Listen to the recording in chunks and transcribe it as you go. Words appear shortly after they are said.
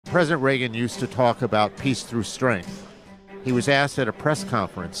President Reagan used to talk about peace through strength. He was asked at a press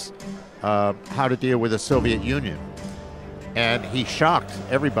conference how to deal with the Soviet Union. And he shocked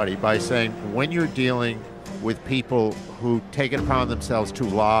everybody by saying, when you're dealing with people who take it upon themselves to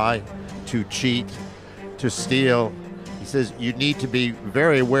lie, to cheat, to steal, he says, you need to be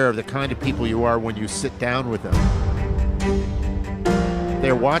very aware of the kind of people you are when you sit down with them.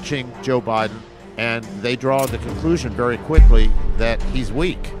 They're watching Joe Biden, and they draw the conclusion very quickly that he's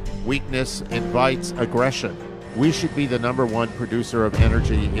weak. Weakness invites aggression. We should be the #1 producer of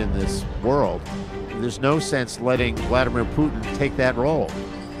energy in this world. There's no sense letting Vladimir Putin take that role.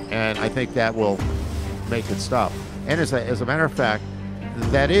 And I think that will make it stop. And as a matter of fact,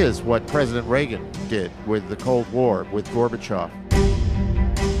 that is what President Reagan did with the Cold War, with Gorbachev.